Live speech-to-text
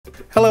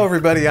Hello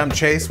everybody, I'm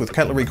Chase with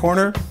Cutlery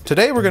Corner.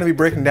 Today we're going to be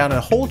breaking down a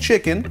whole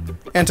chicken,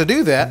 and to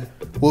do that,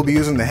 we'll be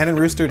using the Hen &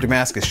 Rooster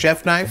Damascus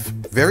chef knife.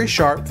 Very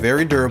sharp,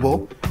 very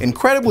durable,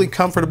 incredibly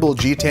comfortable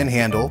G10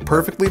 handle,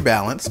 perfectly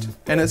balanced,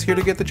 and it's here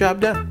to get the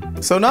job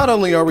done. So not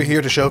only are we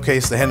here to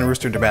showcase the Hen &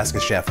 Rooster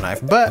Damascus chef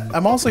knife, but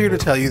I'm also here to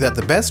tell you that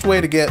the best way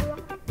to get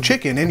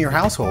chicken in your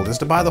household is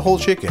to buy the whole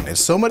chicken.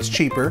 It's so much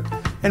cheaper,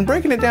 and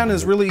breaking it down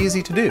is really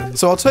easy to do.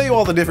 So I'll tell you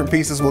all the different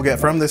pieces we'll get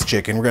from this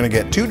chicken. We're gonna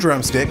get 2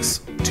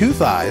 drumsticks, 2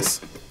 thighs,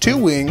 2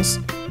 wings,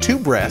 2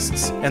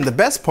 breasts, and the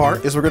best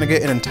part is we're gonna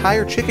get an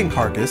entire chicken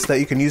carcass that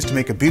you can use to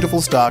make a beautiful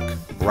stock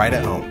right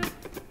at home.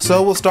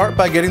 So we'll start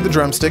by getting the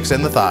drumsticks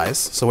and the thighs.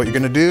 So what you're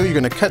gonna do, you're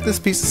gonna cut this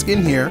piece of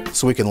skin here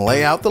so we can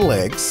lay out the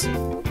legs.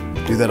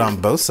 Do that on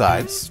both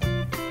sides.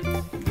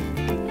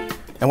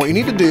 And what you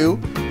need to do,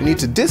 you need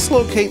to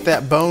dislocate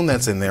that bone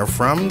that's in there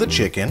from the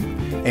chicken,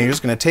 and you're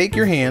just gonna take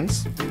your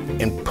hands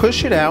and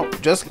push it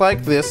out just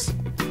like this,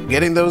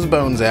 getting those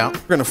bones out.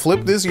 We're gonna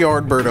flip this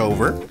yard bird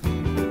over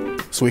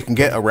so we can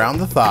get around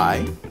the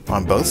thigh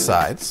on both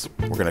sides.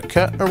 We're gonna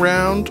cut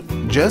around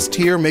just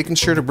here, making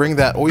sure to bring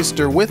that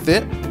oyster with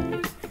it.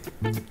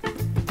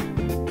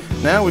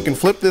 Now we can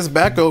flip this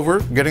back over,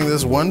 getting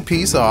this one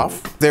piece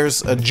off.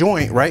 There's a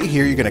joint right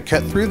here, you're gonna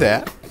cut through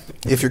that.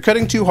 If you're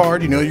cutting too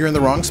hard, you know you're in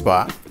the wrong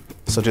spot.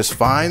 So just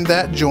find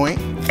that joint.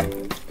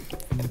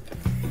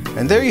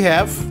 And there you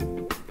have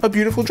a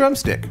beautiful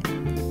drumstick.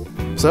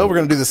 So we're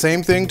gonna do the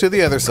same thing to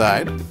the other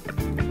side.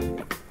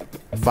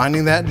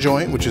 Finding that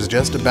joint, which is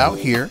just about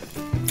here.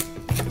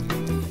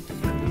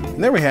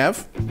 And there we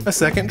have a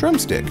second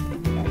drumstick.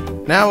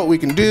 Now what we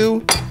can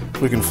do,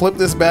 we can flip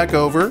this back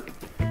over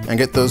and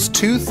get those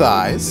 2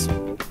 thighs.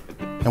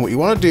 And what you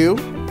wanna do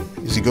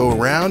is you go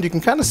around, you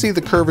can kind of see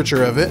the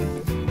curvature of it.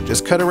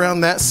 Just cut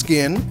around that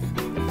skin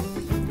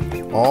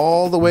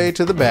all the way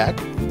to the back.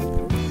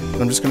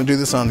 And I'm just gonna do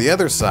this on the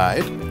other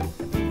side.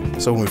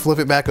 So when we flip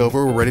it back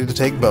over, we're ready to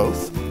take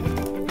both.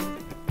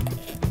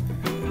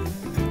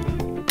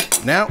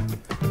 Now,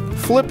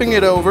 flipping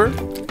it over,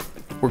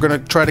 we're gonna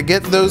try to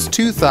get those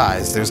 2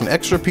 thighs. There's an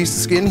extra piece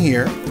of skin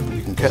here.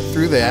 You can cut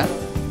through that.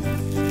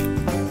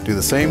 Do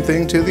the same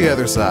thing to the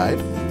other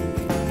side.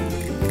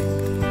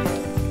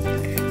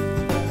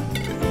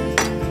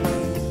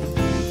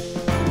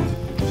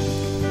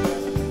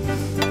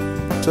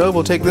 So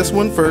we'll take this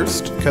one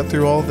first, cut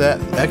through all that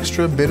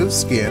extra bit of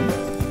skin.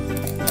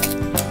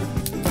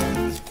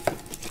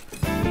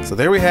 So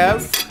there we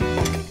have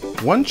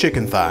 1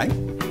 chicken thigh.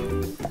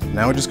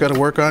 Now we just got to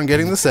work on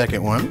getting the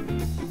second one.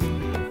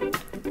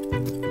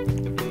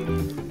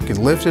 You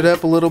can lift it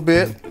up a little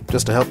bit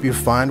just to help you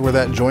find where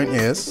that joint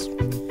is.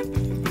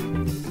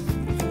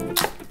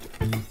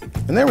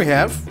 And there we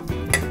have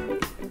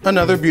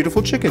another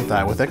beautiful chicken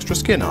thigh with extra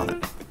skin on it.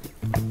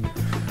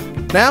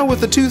 Now with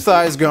the 2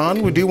 thighs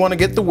gone, we do want to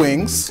get the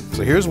wings.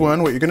 So here's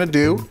one. What you're going to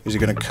do is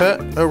you're going to cut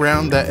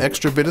around that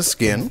extra bit of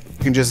skin.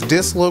 You can just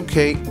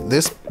dislocate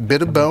this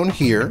bit of bone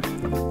here.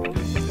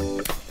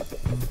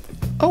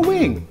 A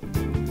wing.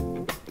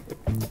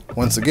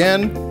 Once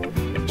again,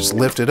 just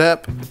lift it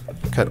up,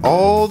 cut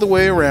all the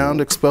way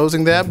around,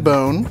 exposing that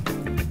bone.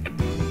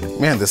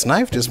 Man, this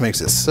knife just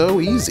makes it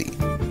so easy.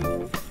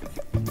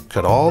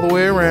 Cut all the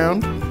way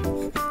around.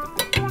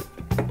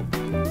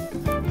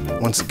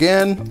 Once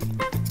again,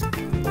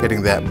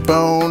 getting that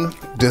bone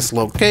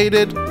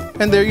dislocated,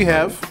 and there you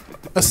have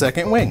a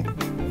second wing.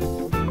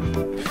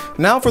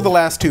 Now for the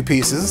last 2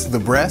 pieces, the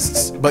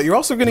breasts, but you're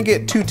also gonna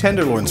get 2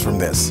 tenderloins from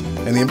this.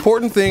 And the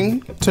important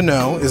thing to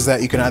know is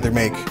that you can either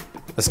make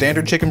a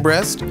standard chicken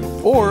breast,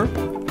 or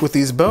with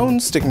these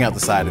bones sticking out the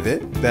side of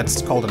it,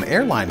 that's called an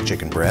airline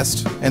chicken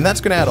breast, and that's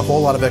gonna add a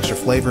whole lot of extra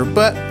flavor,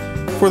 but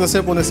for the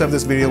simpleness of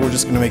this video, we're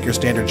just gonna make your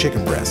standard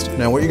chicken breast.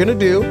 Now what you're gonna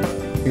do,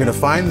 you're gonna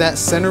find that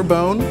center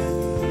bone,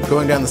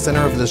 going down the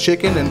center of the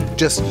chicken, and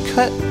just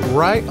cut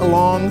right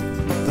along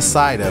the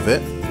side of it,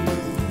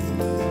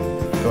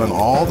 going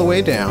all the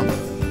way down,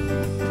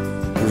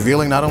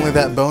 revealing not only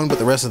that bone but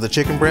the rest of the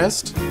chicken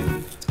breast.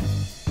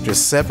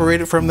 Just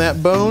separate it from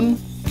that bone,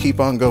 keep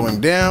on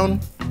going down,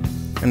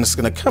 and it's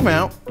gonna come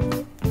out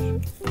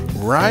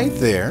right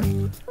there,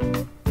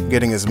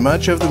 getting as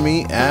much of the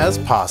meat as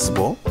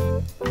possible.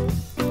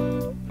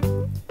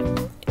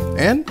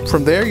 And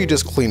from there you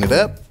just clean it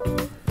up,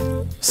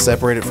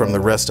 separate it from the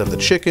rest of the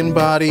chicken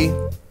body,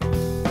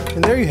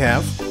 and there you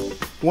have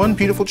 1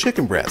 beautiful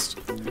chicken breast.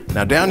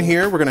 Now down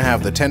here we're gonna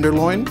have the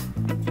tenderloin.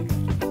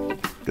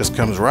 Just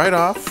comes right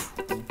off,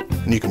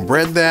 and you can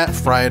bread that,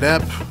 fry it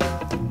up,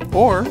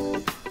 or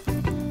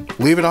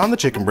leave it on the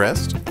chicken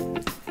breast.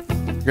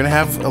 You're gonna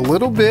have a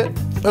little bit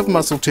of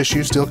muscle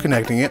tissue still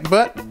connecting it,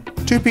 but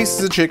 2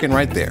 pieces of chicken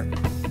right there.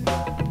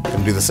 You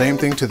can do the same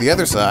thing to the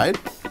other side.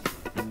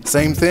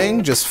 Same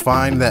thing, just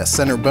find that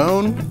center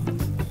bone,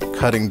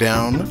 cutting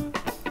down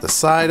the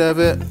side of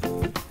it,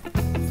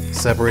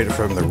 separate it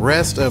from the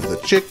rest of the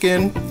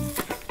chicken,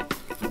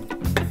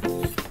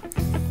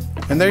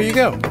 and there you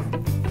go.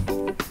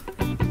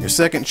 Your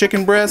second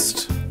chicken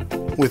breast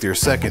with your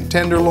second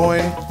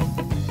tenderloin.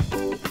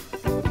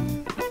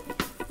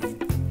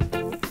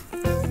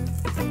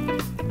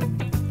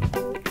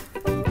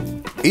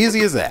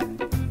 Easy as that.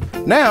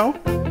 Now,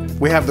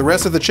 we have the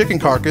rest of the chicken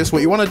carcass.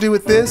 What you want to do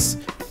with this,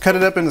 cut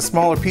it up into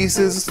smaller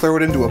pieces, throw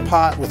it into a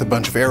pot with a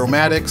bunch of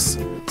aromatics,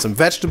 some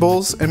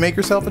vegetables, and make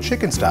yourself a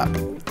chicken stock.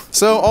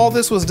 So all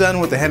this was done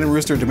with the Hen and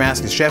Rooster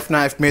Damascus chef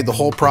knife, made the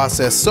whole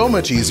process so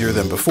much easier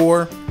than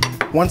before.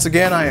 Once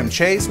again, I am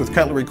Chase with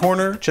Cutlery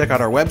Corner. Check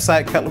out our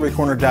website,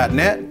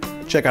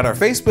 cutlerycorner.net. Check out our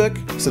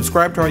Facebook,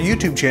 subscribe to our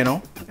YouTube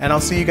channel, and I'll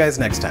see you guys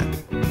next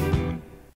time.